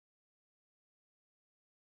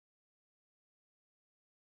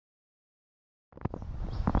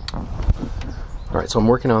Alright, so I'm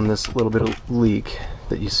working on this little bit of leak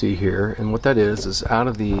that you see here, and what that is out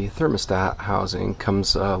of the thermostat housing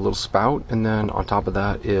comes a little spout, and then on top of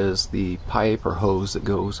that is the pipe or hose that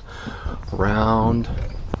goes around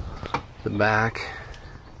the back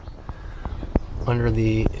under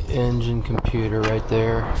the engine computer right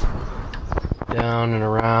there, down and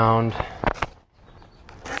around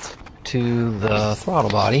to the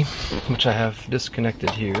throttle body, which I have disconnected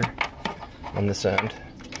here on this end.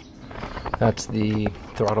 That's the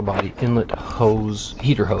throttle body inlet hose,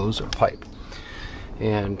 heater hose or pipe.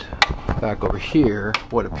 And back over here,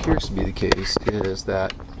 what appears to be the case is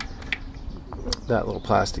that that little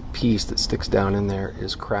plastic piece that sticks down in there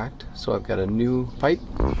is cracked. So I've got a new pipe.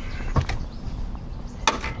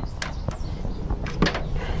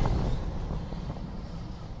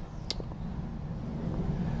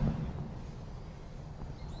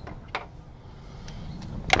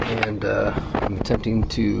 And I'm attempting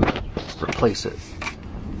to replace it.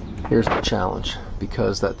 Here's the challenge,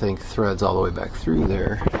 because that thing threads all the way back through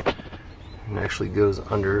there and actually goes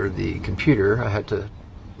under the computer. I had to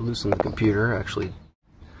loosen the computer, actually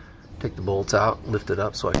take the bolts out, lift it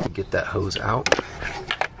up so I could get that hose out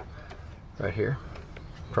right here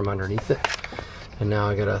from underneath it. And now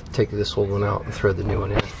I gotta take this old one out and thread the new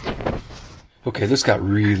one in. Okay, this got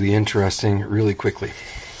really interesting really quickly.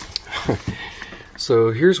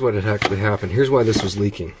 So here's what had actually happened. Here's why this was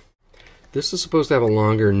leaking. This is supposed to have a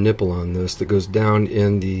longer nipple on this that goes down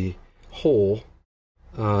in the hole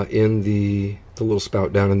in the little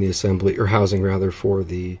spout down in the assembly, or housing rather, for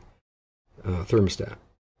the thermostat.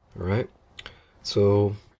 Alright,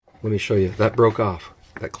 so let me show you. That broke off.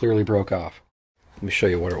 That clearly broke off. Let me show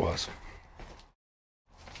you what it was.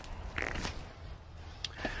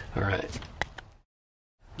 Alright,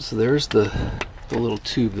 so there's the little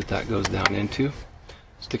tube that goes down into,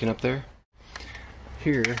 sticking up there.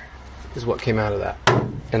 Here is what came out of that,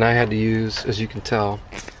 and I had to use, as you can tell,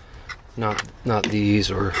 not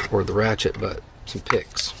these or the ratchet, but some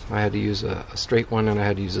picks. I had to use a straight one, and I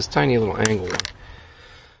had to use this tiny little angle one.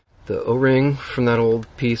 The O-ring from that old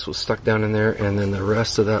piece was stuck down in there, and then the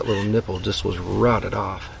rest of that little nipple just was rotted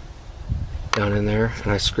off down in there.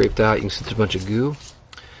 And I scraped out, you can see there's a bunch of goo.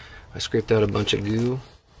 I scraped out a bunch of goo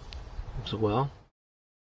as well.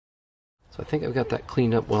 So I think I've got that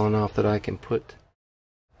cleaned up well enough that I can put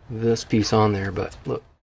this piece on there, but look,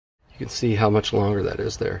 you can see how much longer that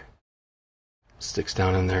is there. It sticks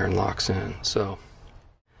down in there and locks in. So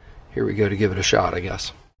here we go to give it a shot, I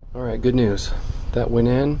guess. Alright, good news. That went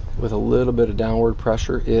in with a little bit of downward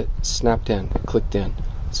pressure. It snapped in, it clicked in,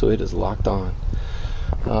 so it is locked on.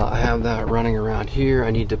 I have that running around here.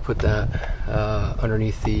 I need to put that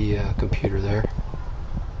underneath the computer there.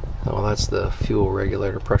 Well, that's the fuel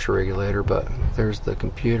regulator, pressure regulator, but there's the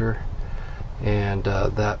computer, and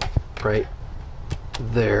that right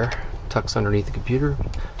there tucks underneath the computer.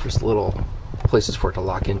 There's little places for it to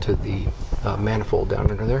lock into the manifold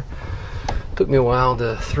down under there. Took me a while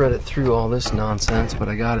to thread it through all this nonsense, but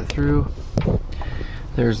I got it through.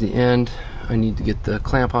 There's the end. I need to get the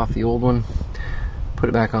clamp off the old one, put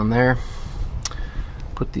it back on there,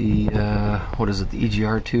 put the what is it, the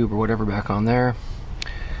EGR tube or whatever back on there,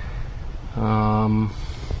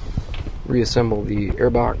 reassemble the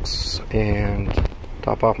airbox and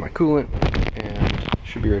top off my coolant, and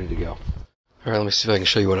should be ready to go. Alright, let me see if I can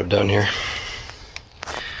show you what I've done here.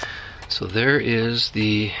 So there is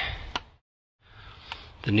the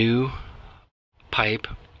new pipe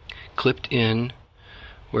clipped in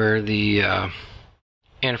where the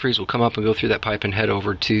antifreeze will come up and go through that pipe and head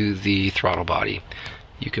over to the throttle body.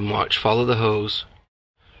 You can follow the hose,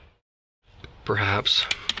 perhaps,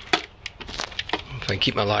 if I can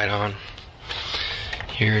keep my light on.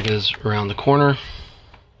 Here it is around the corner.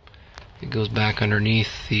 It goes back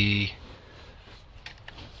underneath the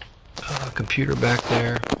computer back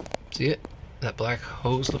there. See it? That black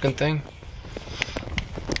hose looking thing?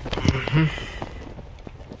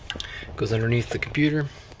 Goes underneath the computer.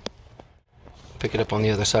 Pick it up on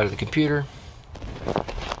the other side of the computer.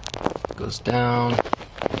 Goes down.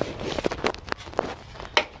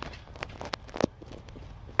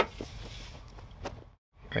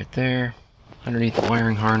 Right there. Underneath the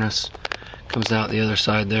wiring harness. Comes out the other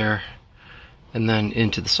side there. And then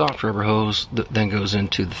into the soft rubber hose that then goes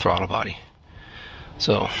into the throttle body.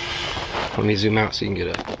 So, let me zoom out so you can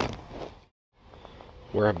get a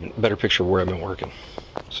better picture of where I've been working.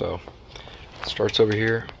 So, it starts over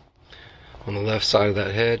here on the left side of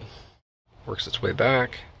that head, works its way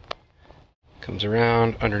back, comes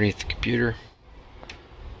around underneath the computer,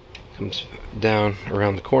 comes down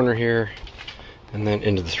around the corner here, and then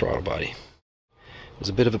into the throttle body. It was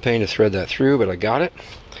a bit of a pain to thread that through, but I got it.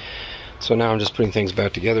 So now I'm just putting things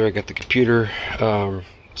back together. I got the computer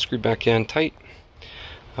screwed back in tight.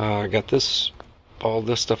 I got all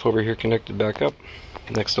this stuff over here connected back up.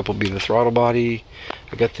 Next up will be the throttle body.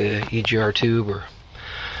 I got the EGR tube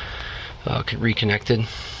reconnected.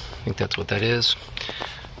 I think that's what that is.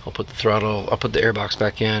 I'll put the airbox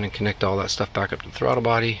back in and connect all that stuff back up to the throttle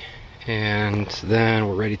body, and then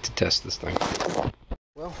we're ready to test this thing.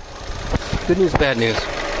 Well, good news, bad news.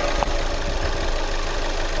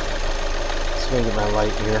 Let's swing at my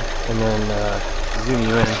light here and then zoom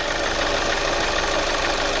you in.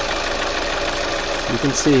 You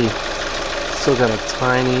can see still got a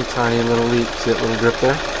tiny little leak. See that little grip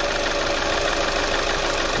there?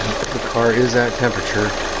 And the car is at temperature,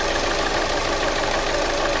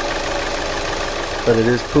 but it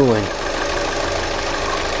is cooling.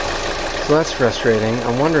 So that's frustrating.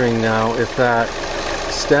 I'm wondering now if that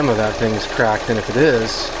stem of that thing's cracked, and if it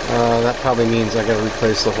is, that probably means I gotta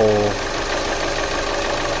replace the whole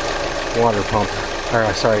water pump,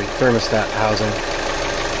 or sorry, thermostat housing.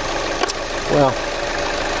 Well,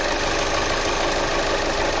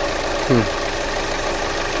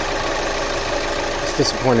 it's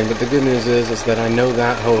disappointing, but the good news is that I know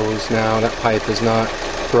that hose now, that pipe is not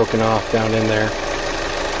broken off down in there.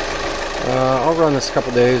 I'll run this a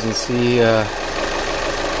couple days and see if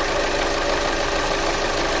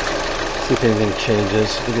anything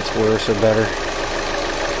changes, if it gets worse or better.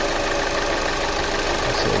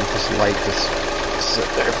 So let this light just sit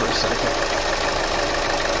there for a second.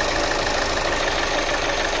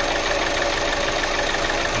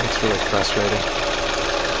 It's really frustrating.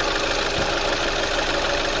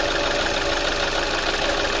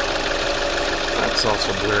 That's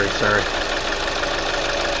also blurry, sorry.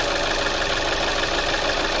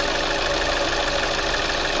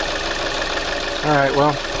 Alright,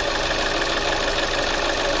 well,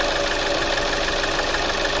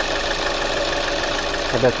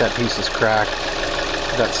 I bet that piece is cracked.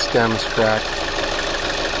 That stem's cracked.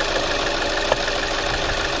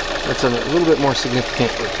 That's a little bit more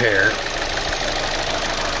significant repair.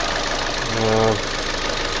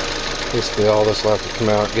 Basically all this will have to come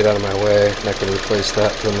out, get out of my way, and I can replace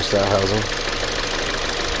that thermostat housing.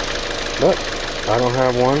 But I don't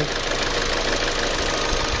have one,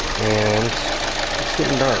 and it's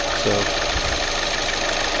getting dark, so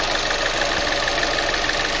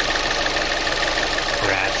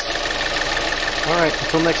rats. Alright,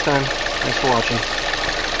 until next time, thanks for watching.